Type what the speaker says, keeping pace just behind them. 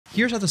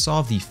Here's how to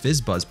solve the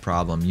FizzBuzz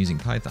problem using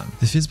Python.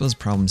 The FizzBuzz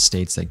problem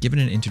states that given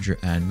an integer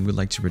n, we would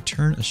like to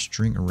return a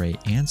string array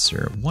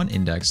answer, one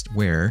indexed,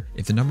 where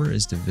if the number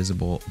is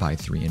divisible by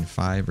 3 and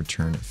 5,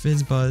 return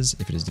FizzBuzz.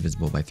 If it is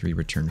divisible by 3,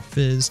 return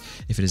Fizz.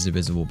 If it is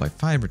divisible by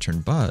 5, return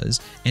Buzz.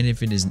 And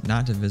if it is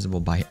not divisible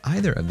by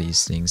either of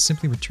these things,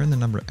 simply return the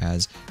number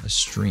as a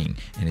string.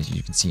 And as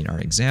you can see in our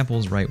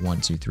examples, right,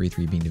 1, 2, 3,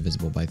 3 being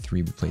divisible by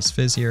 3, we place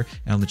Fizz here.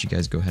 And I'll let you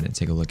guys go ahead and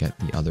take a look at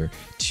the other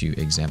two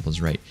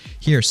examples right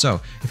here.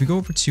 So if we go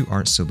over to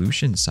our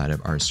solution side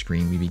of our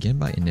screen, we begin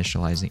by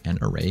initializing an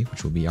array,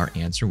 which will be our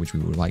answer, which we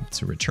would like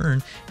to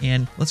return.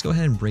 And let's go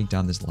ahead and break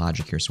down this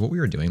logic here. So what we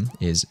are doing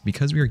is,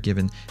 because we are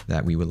given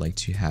that we would like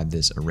to have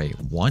this array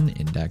 1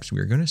 index, we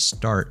are going to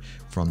start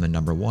from the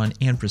number 1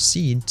 and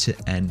proceed to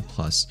n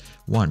plus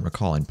 1.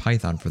 Recall in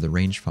Python for the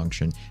range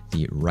function,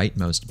 the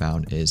rightmost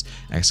bound is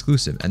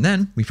exclusive. And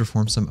then we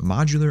perform some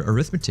modular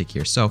arithmetic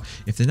here. So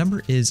if the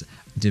number is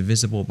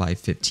divisible by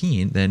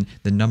 15, then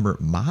the number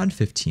mod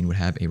 15 would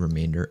have a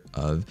remainder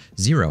of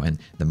 0. And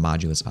the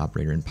modulus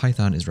operator in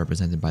Python is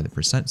represented by the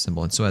 %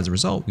 symbol. And so as a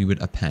result, we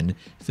would append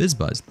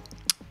FizzBuzz.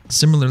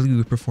 Similarly, we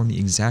would perform the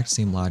exact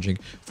same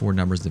logic for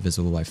numbers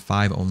divisible by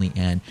 5 only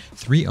and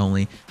 3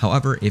 only.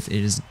 However, if it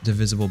is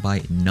divisible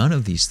by none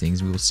of these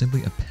things, we will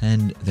simply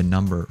append the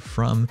number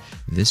from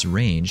this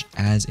range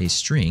as a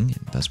string.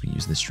 Thus, we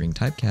use the string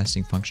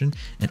typecasting function,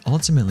 and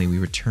ultimately we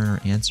return our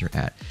answer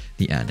at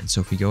the end. And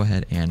so if we go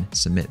ahead and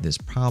submit this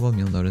problem,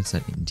 you'll notice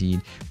that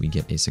indeed we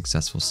get a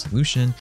successful solution.